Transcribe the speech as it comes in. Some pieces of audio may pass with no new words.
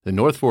The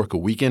North Fork A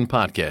Weekend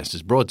podcast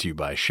is brought to you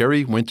by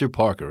Sherry Winter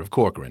Parker of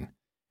Corcoran.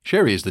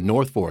 Sherry is the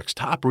North Fork's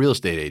top real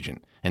estate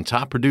agent and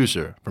top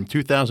producer from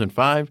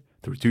 2005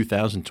 through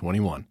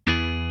 2021.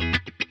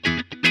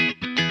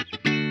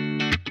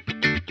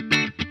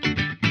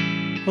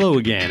 Hello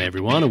again,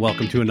 everyone, and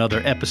welcome to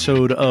another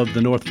episode of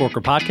the North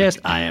Forker podcast.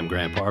 I am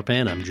Grant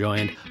Parpan. I'm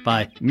joined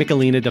by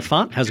Michelina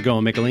DeFont. How's it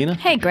going, Michelina?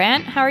 Hey,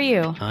 Grant. How are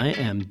you? I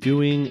am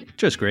doing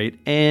just great.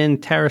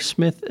 And Tara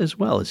Smith as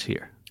well is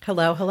here.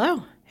 Hello,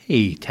 hello.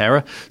 Hey,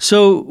 Tara.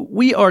 So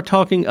we are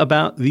talking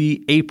about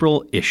the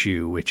April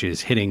issue, which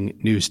is hitting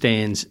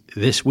newsstands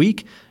this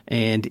week,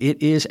 and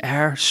it is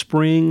our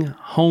spring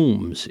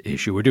homes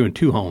issue. We're doing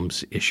two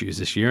homes issues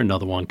this year,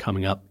 another one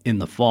coming up in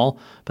the fall,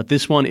 but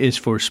this one is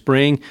for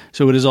spring.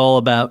 So it is all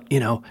about,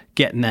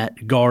 getting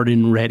that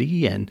garden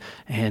ready and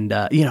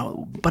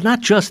but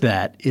not just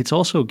that. It's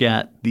also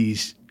got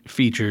these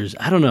features.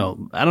 I don't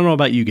know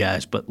about you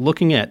guys, but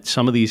looking at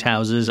some of these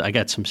houses, I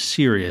got some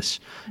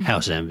serious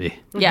house envy.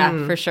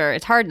 Yeah, for sure.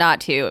 It's hard not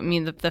to. I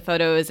mean, the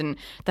photos and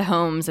the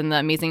homes and the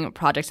amazing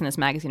projects in this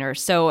magazine are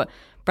so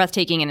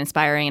breathtaking and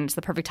inspiring, and it's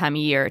the perfect time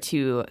of year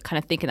to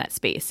kind of think in that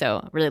space. So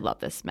I really love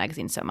this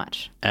magazine so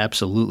much.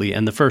 Absolutely.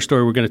 And the first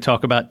story we're going to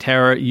talk about,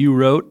 Tara, you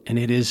wrote, and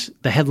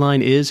the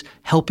headline is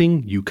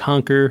Helping You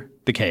Conquer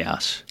the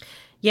Chaos.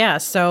 Yeah,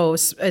 so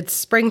it's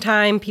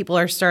springtime. People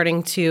are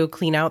starting to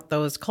clean out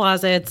those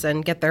closets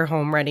and get their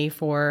home ready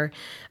for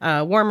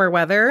warmer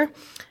weather.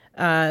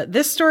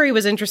 This story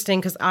was interesting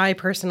because I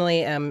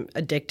personally am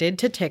addicted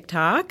to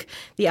TikTok.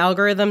 The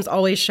algorithm's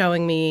always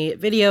showing me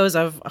videos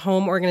of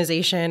home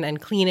organization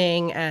and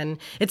cleaning, and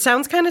it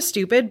sounds kind of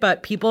stupid,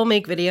 but people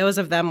make videos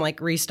of them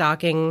like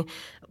restocking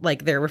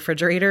like their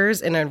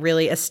refrigerators in a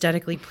really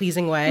aesthetically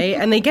pleasing way.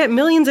 And they get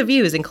millions of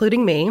views,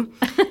 including me,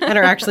 and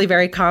are actually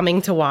very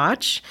calming to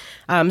watch.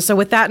 So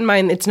with that in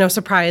mind, it's no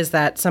surprise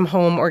that some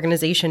home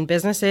organization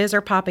businesses are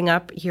popping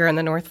up here in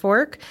the North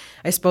Fork.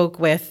 I spoke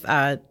with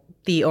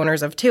the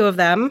owners of two of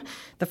them.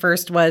 The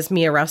first was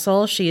Mia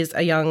Russell. She's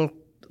a young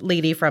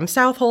lady from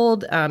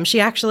Southold. She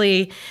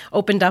actually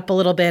opened up a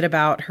little bit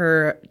about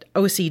her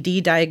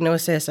OCD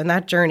diagnosis and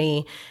that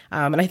journey.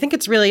 And I think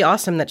it's really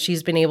awesome that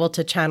she's been able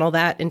to channel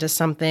that into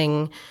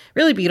something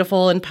really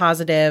beautiful and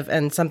positive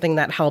and something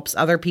that helps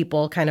other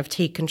people kind of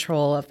take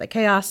control of the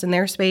chaos in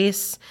their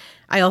space.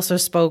 I also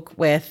spoke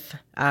with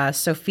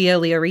Sophia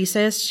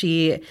Leoresis.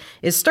 She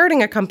is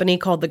starting a company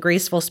called The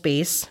Graceful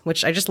Space,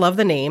 which I just love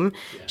the name.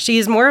 Yeah.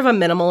 She's more of a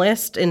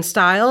minimalist in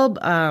style.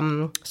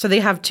 So they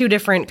have two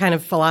different kind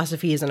of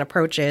philosophies and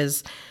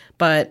approaches,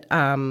 but,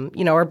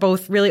 are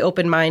both really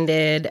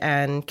open-minded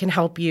and can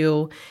help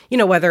you,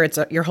 whether it's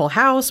your whole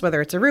house,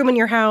 whether it's a room in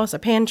your house, a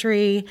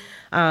pantry,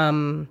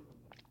 can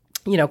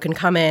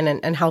come in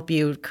and help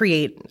you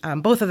create,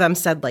 both of them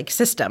said, like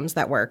systems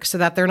that work so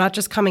that they're not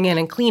just coming in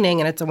and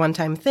cleaning and it's a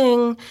one-time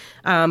thing,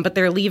 but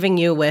they're leaving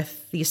you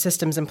with these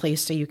systems in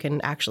place so you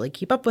can actually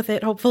keep up with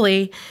it,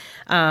 hopefully.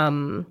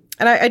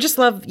 And I just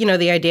love,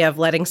 the idea of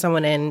letting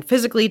someone in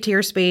physically to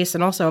your space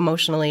and also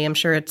emotionally. I'm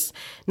sure it's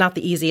not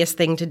the easiest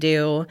thing to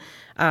do.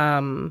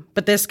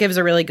 But this gives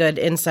a really good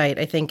insight,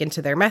 I think,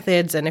 into their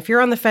methods. And if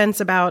you're on the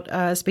fence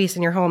about space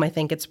in your home, I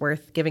think it's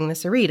worth giving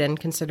this a read and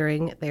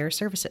considering their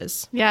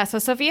services. Yeah, so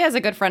Sophia is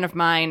a good friend of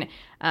mine,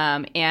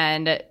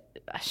 and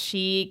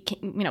she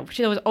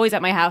was always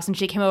at my house, and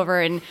she came over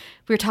and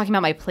we were talking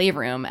about my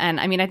playroom. And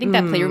I mean, I think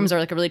that playrooms are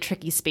like a really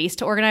tricky space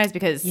to organize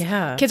because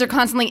kids are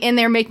constantly in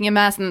there making a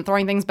mess and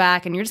throwing things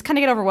back, and you're just kind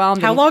of get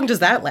overwhelmed. How long does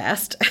that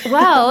last?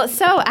 Well,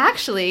 so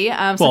actually,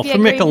 for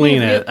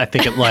Michelina, I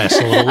think it lasts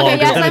a little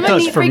longer than it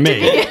does for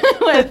me.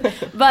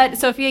 But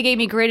Sophia gave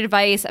me great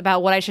advice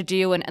about what I should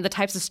do and the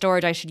types of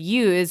storage I should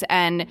use,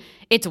 and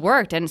it's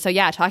worked. And so,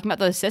 talking about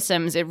those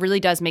systems, it really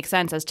does make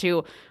sense as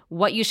to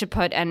what you should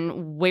put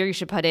and where you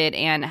should put it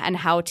and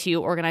how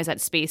to organize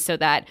that space so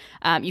that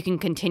you can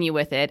continue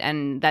with it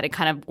and that it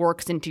kind of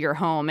works into your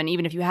home. And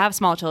even if you have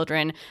small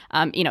children,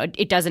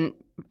 it doesn't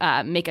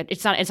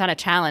it's not a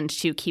challenge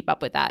to keep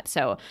up with that.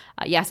 So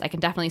yes, I can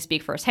definitely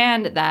speak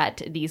firsthand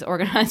that these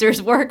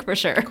organizers work for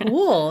sure.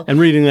 Cool. And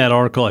reading that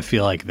article, I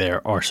feel like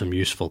there are some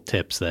useful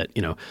tips that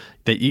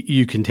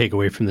you can take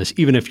away from this,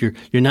 even if you're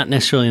not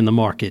necessarily in the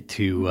market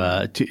to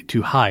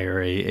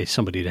hire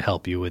somebody to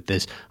help you with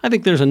this. I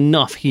think there's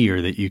enough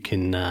here that you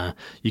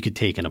could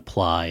take and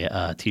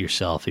apply to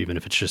yourself, even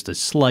if it's just a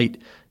slight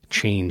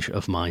change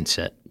of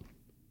mindset.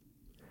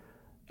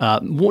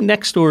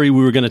 Next story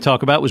we were going to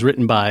talk about was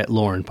written by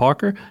Lauren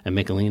Parker, and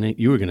Michelina,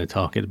 you were going to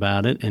talk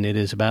about it, and it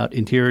is about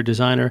interior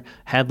designer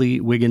Hadley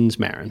Wiggins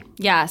Marin.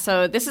 Yeah,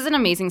 so this is an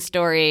amazing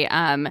story.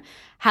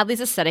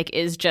 Hadley's aesthetic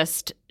is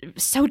just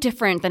so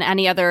different than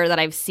any other that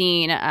I've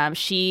seen.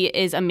 She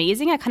is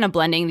amazing at kind of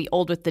blending the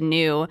old with the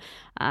new.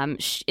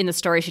 In the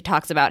story, she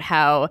talks about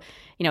how,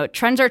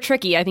 trends are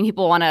tricky. I think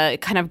people want to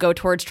kind of go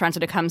towards trends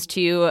when it comes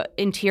to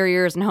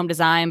interiors and home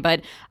design,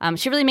 but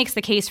she really makes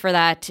the case for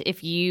that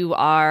if you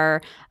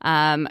are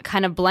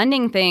kind of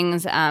blending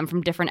things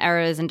from different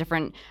eras and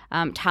different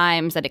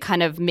times, that it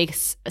kind of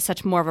makes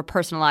such more of a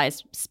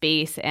personalized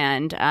space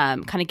and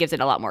kind of gives it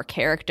a lot more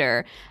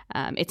character.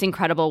 It's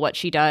incredible what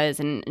she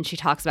does, and she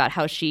talks about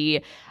how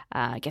she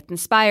gets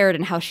inspired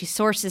and how she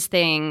sources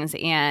things,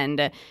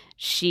 and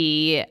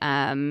she's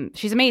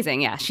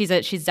amazing. Yeah,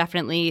 she's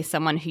definitely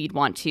someone who you'd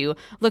want to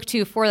look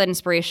to for that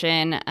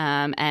inspiration,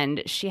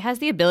 and she has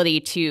the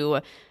ability to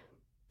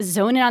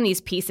zone in on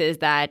these pieces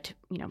that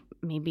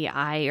maybe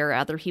I or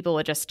other people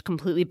would just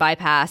completely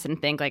bypass and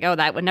think like, oh,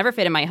 that would never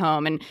fit in my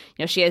home. And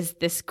she has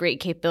this great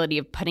capability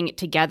of putting it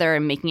together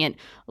and making it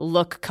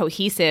look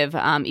cohesive,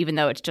 even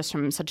though it's just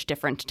from such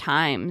different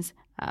times.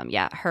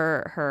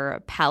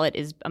 Her palette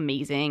is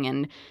amazing,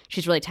 and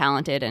she's really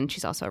talented, and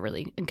she's also a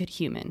really good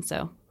human.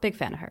 So big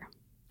fan of her.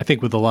 I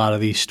think with a lot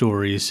of these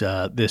stories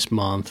this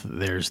month,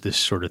 there's this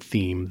sort of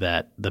theme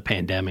that the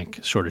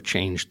pandemic sort of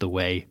changed the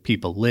way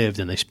people lived,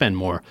 and they spend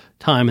more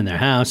time in their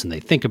house, and they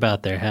think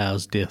about their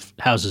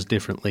houses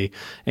differently.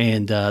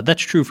 And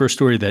that's true for a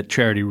story that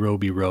Charity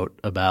Roby wrote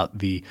about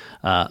the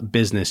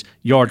business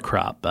Yard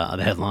Crop.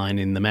 The headline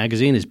in the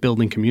magazine is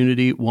Building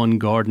Community One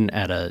Garden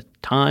at a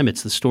Time.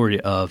 It's the story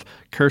of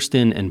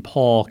Kirsten and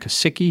Paul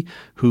Kosicki,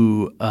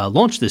 who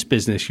launched this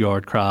business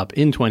Yard Crop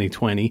in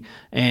 2020,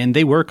 and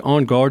they work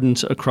on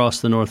gardens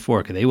across the North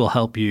Fork. They will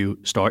help you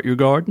start your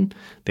garden.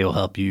 They will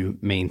help you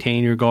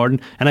maintain your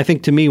garden. And I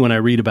think to me, when I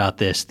read about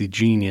this, the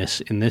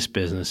genius in this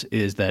business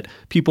is that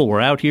people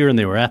were out here and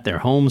they were at their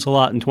homes a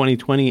lot in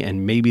 2020,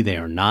 and maybe they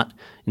are not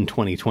in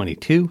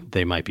 2022.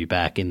 They might be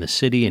back in the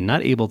city and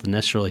not able to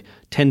necessarily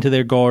tend to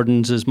their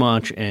gardens as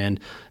much, and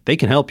they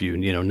can help you,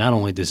 not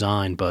only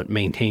design but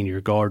maintain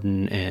your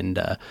garden and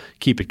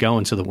keep it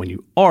going so that when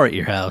you are at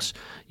your house,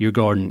 your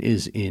garden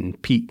is in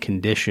peak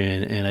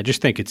condition. And I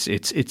just think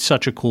it's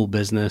such a cool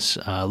business.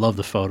 I love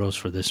the photos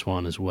for this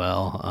one as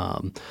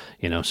well.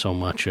 So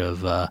much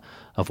of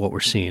what we're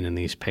seeing in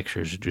these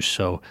pictures are just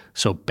so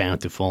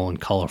bountiful and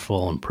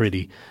colorful and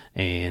pretty.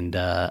 And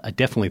I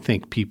definitely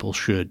think people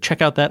should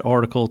check out that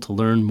article to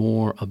learn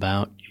more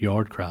about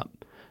Yard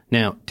Crop.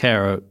 Now,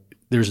 Tara,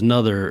 there's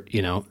another,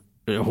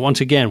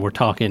 once again, we're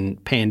talking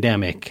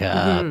pandemic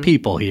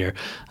people here,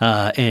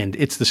 and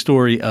it's the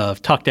story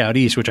of Tucked Out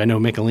East, which I know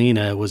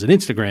Michelina was an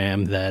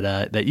Instagram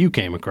that you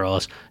came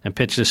across and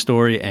pitched the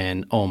story.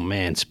 And oh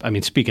man,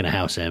 speaking of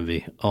house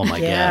envy, oh my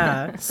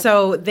God.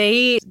 So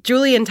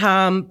Julie and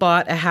Tom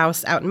bought a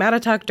house out in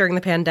Mattituck during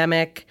the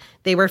pandemic.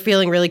 They were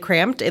feeling really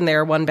cramped in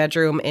their one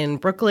bedroom in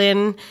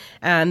Brooklyn,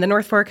 and the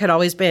North Fork had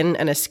always been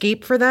an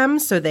escape for them.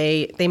 So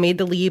they made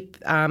the leap.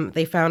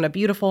 They found a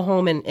beautiful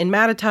home in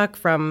Mattituck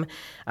from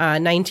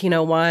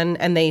 1901,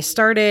 and they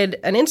started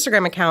an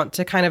Instagram account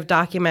to kind of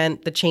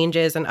document the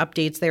changes and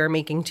updates they were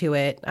making to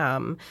it,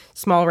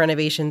 small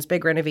renovations,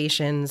 big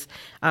renovations.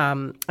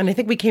 And I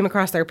think we came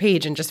across their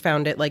page and just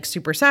found it like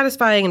super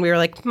satisfying, and we were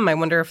like, I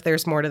wonder if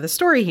there's more to the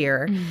story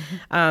here.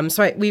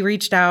 So we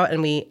reached out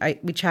and we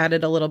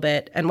chatted a little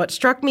bit, and what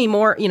struck me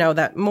more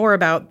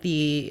about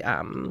the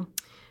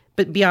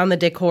but beyond the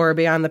decor,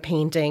 beyond the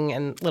painting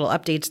and little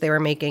updates they were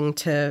making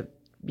to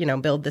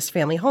build this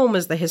family home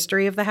was the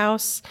history of the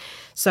house.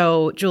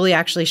 So Julie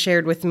actually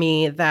shared with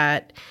me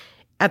that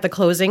at the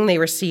closing they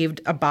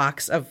received a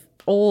box of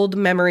old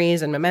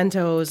memories and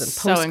mementos and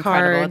postcards. So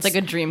incredible. It's like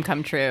a dream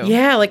come true.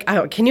 Yeah,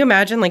 can you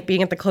imagine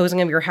being at the closing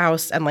of your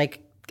house and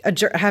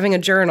having a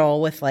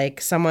journal with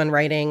someone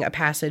writing a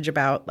passage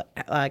about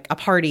a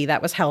party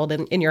that was held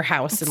in your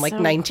house in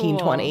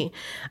 1920.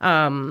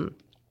 Cool.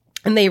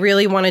 And they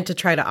really wanted to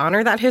try to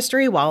honor that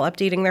history while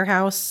updating their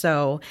house.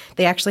 So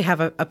they actually have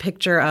a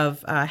picture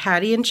of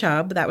Hattie and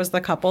Chubb. That was the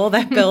couple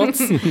that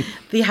built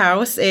the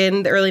house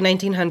in the early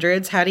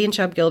 1900s, Hattie and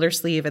Chubb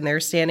Gildersleeve, and they're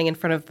standing in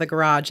front of the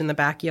garage in the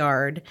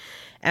backyard.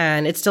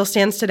 And it still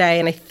stands today.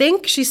 And I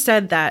think she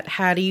said that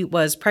Hattie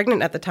was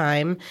pregnant at the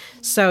time.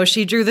 So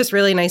she drew this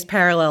really nice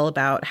parallel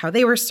about how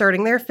they were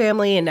starting their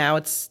family. And now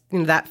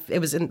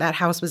that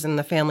house was in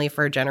the family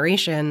for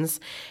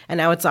generations. And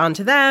now it's on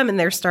to them and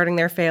they're starting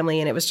their family.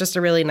 And it was just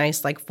a really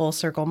nice, full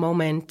circle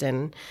moment.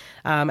 And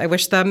I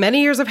wish them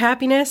many years of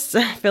happiness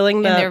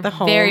filling the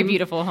home. Very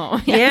beautiful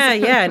home.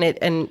 Yes. Yeah.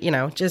 And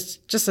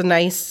just a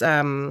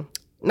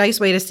nice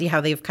way to see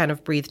how they've kind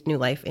of breathed new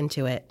life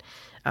into it.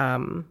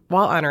 While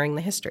honoring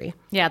the history.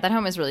 Yeah, that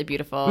home is really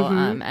beautiful.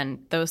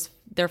 And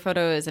their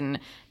photos and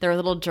their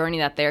little journey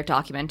that they're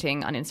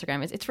documenting on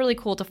Instagram, it's really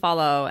cool to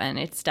follow, and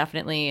it's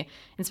definitely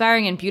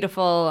inspiring and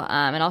beautiful,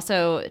 and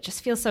also it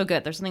just feels so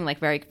good. There's something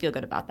very feel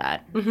good about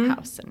that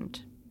house, and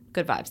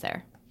good vibes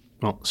there.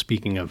 Well,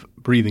 speaking of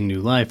breathing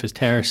new life, as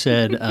Tara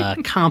said,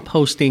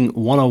 Composting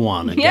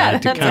 101, a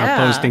guide to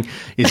composting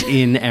is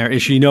in our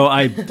issue.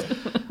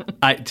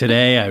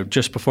 Today,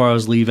 just before I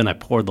was leaving, I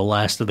poured the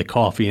last of the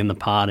coffee in the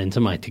pot into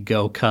my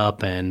to-go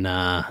cup and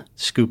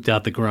scooped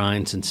out the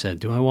grinds and said,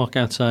 "Do I walk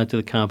outside to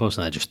the compost?"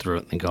 And I just threw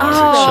it in the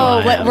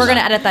garbage. We're going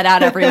to edit that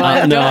out,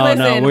 everyone.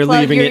 No, we're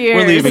leaving it.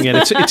 We're leaving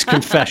it. It's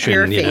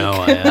confession, you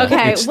know.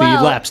 Okay, it's the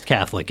lapsed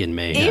Catholic in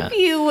me. If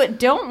you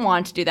don't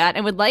want to do that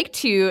and would like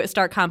to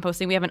start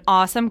composting, we have an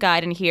awesome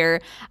guide in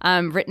here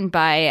written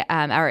by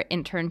our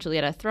intern,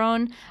 Julietta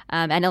Throne,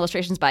 and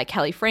illustrations by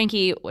Kelly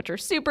Frankie, which are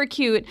super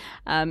cute.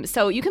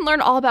 So you can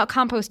learn all about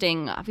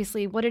composting,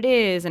 obviously what it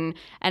is and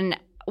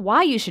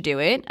why you should do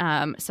it.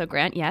 So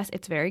Grant, yes,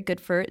 it's very good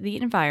for the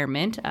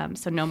environment.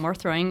 So no more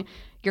throwing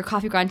your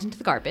coffee grinds into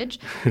the garbage.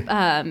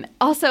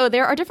 Also,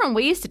 there are different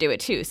ways to do it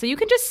too. So you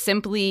can just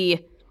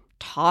simply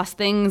toss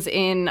things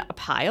in a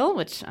pile,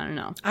 which I don't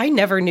know. I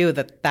never knew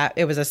that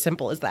it was as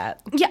simple as that.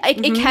 Yeah,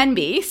 it can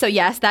be. So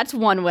yes, that's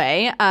one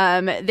way.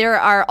 There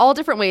are all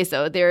different ways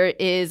though. There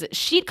is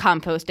sheet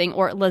composting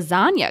or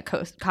lasagna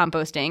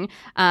composting.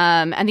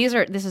 And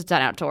this is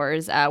done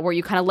outdoors where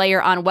you kind of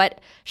layer on wet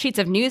sheets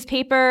of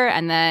newspaper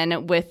and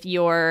then with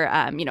your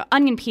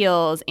onion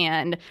peels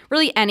and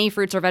really any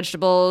fruits or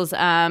vegetables.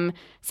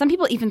 Some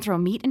people even throw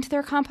meat into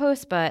their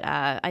compost, but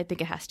I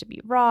think it has to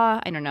be raw.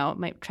 I don't know. It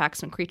might attract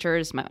some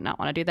creatures. Might not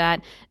want to do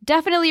that.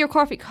 Definitely your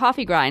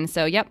coffee grinds.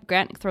 So, yep,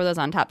 Grant, throw those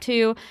on top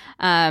too.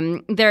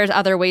 There's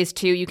other ways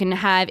too. You can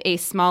have a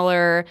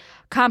smaller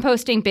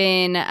composting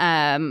bin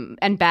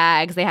and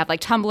bags. They have like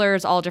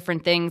tumblers, all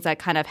different things that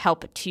kind of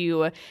help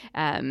to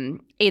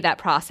aid that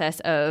process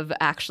of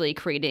actually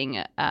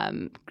creating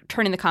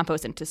turning the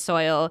compost into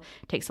soil.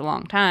 Takes a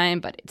long time,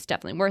 but it's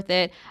definitely worth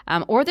it.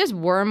 Or there's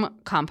worm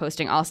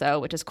composting also,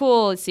 which is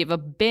cool. So you have a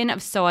bin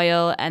of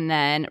soil and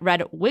then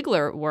red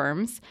wiggler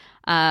worms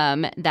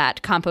that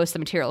compost the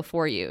material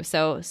for you.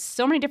 So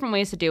many different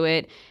ways to do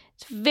it.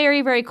 It's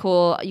very, very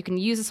cool. You can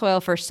use the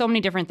soil for so many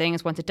different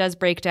things once it does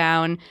break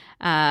down.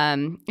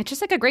 It's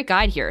just like a great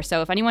guide here.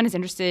 So if anyone is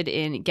interested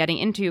in getting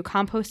into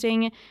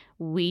composting,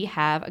 we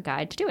have a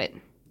guide to do it.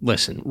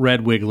 Listen,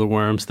 red wiggler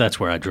worms, that's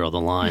where I draw the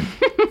line.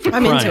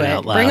 I'm into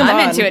it.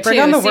 I'm into it too.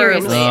 Bring on the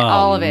Seriously,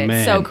 all of it.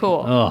 Man. So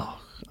cool. Oh,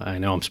 I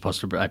know I'm supposed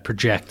to. I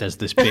project as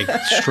this big,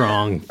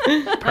 strong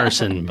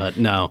person, but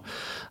no.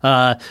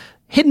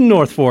 Hidden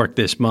North Fork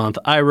this month,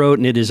 I wrote,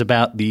 and it is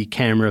about the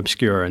Camera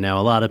Obscura. Now,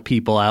 a lot of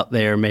people out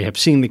there may have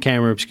seen the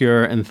Camera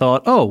Obscura and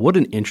thought, oh, what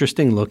an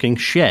interesting looking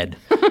shed.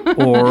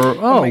 Or,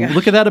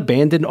 look at that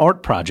abandoned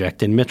art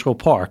project in Mitchell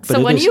Park. But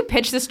so when you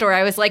pitched the story,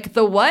 I was like,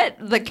 the what?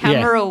 The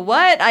camera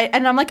what?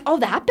 And I'm like, oh,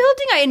 that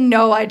building? I had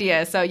no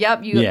idea. So,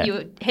 yep,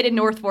 you Hidden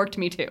North Fork to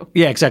me too.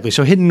 Yeah, exactly.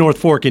 So Hidden North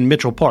Fork in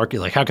Mitchell Park,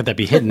 you're like, how could that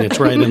be hidden? It's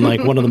right in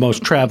like one of the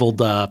most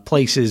traveled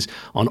places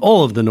on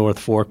all of the North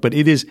Fork, but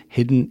it is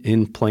hidden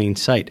in plain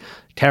sight.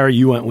 Tara,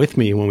 you went with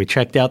me when we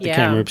checked out the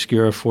Camera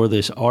Obscura for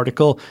this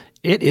article.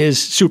 It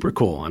is super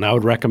cool, and I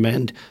would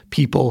recommend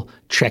people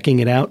checking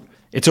it out.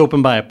 It's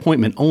open by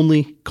appointment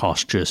only,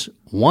 costs just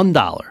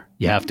 $1.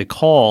 You have to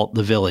call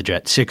the Village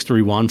at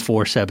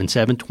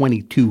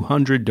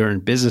 631-477-2200 during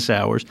business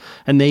hours,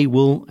 and they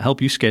will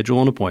help you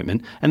schedule an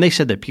appointment. And they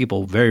said that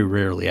people very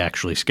rarely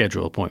actually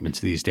schedule appointments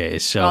these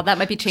days. So, well, that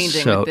might be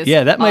changing. So, with this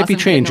that might be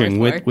awesome changing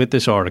with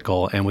this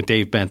article and with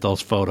Dave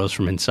Benthal's photos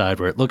from inside,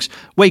 where it looks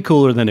way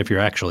cooler than if you're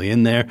actually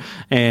in there.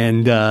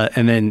 And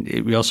then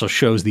it also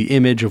shows the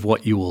image of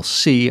what you will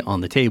see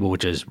on the table,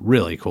 which is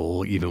really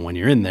cool, even when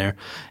you're in there.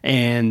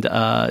 And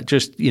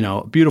just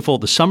beautiful.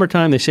 The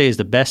summertime, they say, is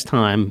the best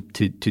time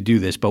to do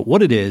this, but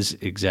what it is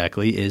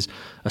exactly is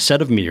a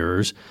set of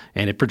mirrors,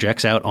 and it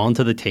projects out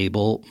onto the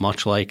table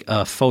much like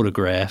a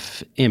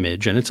photograph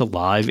image, and it's a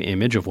live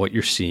image of what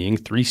you're seeing,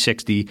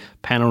 360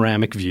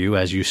 panoramic view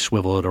as you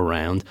swivel it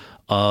around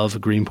of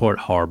Greenport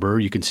Harbor.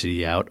 You can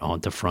see out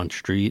onto Front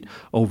Street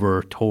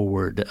over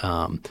toward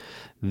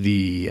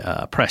the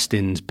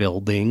Preston's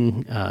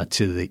building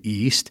to the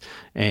east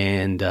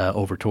and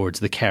over towards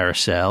the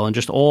Carousel, and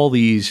just all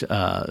these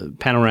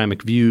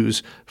panoramic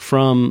views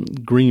from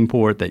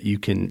Greenport that you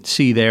can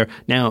see there.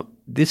 Now,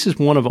 this is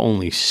one of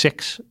only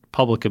 6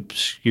 public camera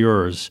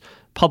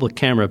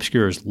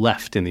obscuras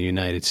left in the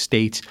United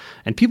States,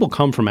 and people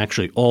come from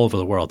actually all over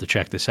the world to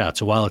check this out.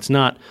 So while it's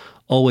not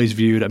always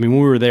viewed, I mean, when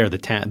we were there,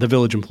 the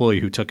Village employee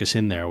who took us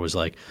in there was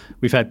like,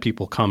 we've had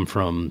people come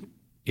from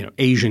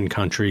Asian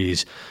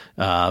countries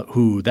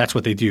who that's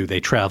what they do. They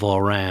travel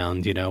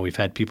around. We've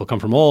had people come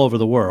from all over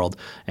the world,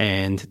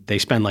 and they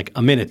spend like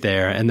a minute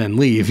there and then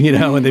leave,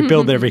 and they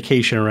build their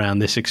vacation around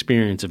this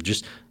experience of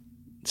just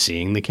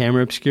seeing the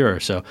Camera Obscura.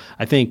 So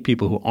I think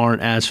people who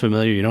aren't as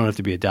familiar, you don't have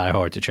to be a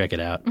diehard to check it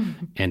out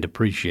and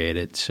appreciate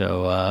it.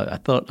 So I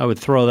thought I would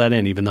throw that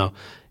in, even though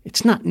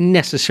it's not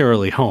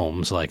necessarily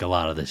homes like a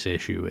lot of this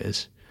issue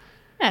is.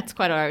 That's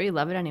quite all right. We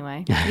love it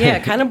anyway. Yeah,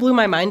 it kind of blew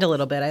my mind a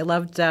little bit. I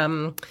loved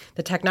the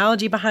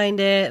technology behind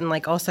it and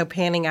like also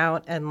panning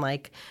out and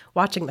like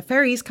watching the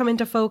fairies come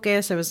into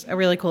focus. It was a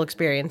really cool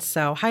experience.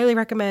 So highly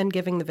recommend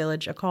giving the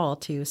Village a call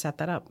to set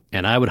that up.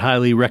 And I would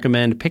highly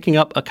recommend picking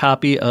up a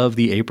copy of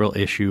the April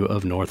issue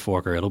of North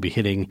Forker. It'll be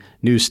hitting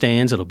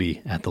newsstands. It'll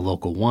be at the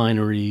local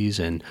wineries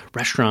and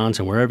restaurants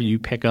and wherever you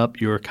pick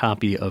up your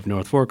copy of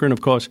North Forker. And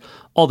of course,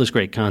 all this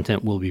great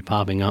content will be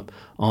popping up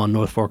on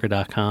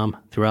northforker.com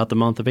throughout the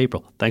month of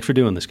April. Thanks for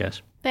doing this,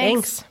 guys.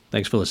 Thanks.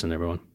 Thanks for listening, everyone.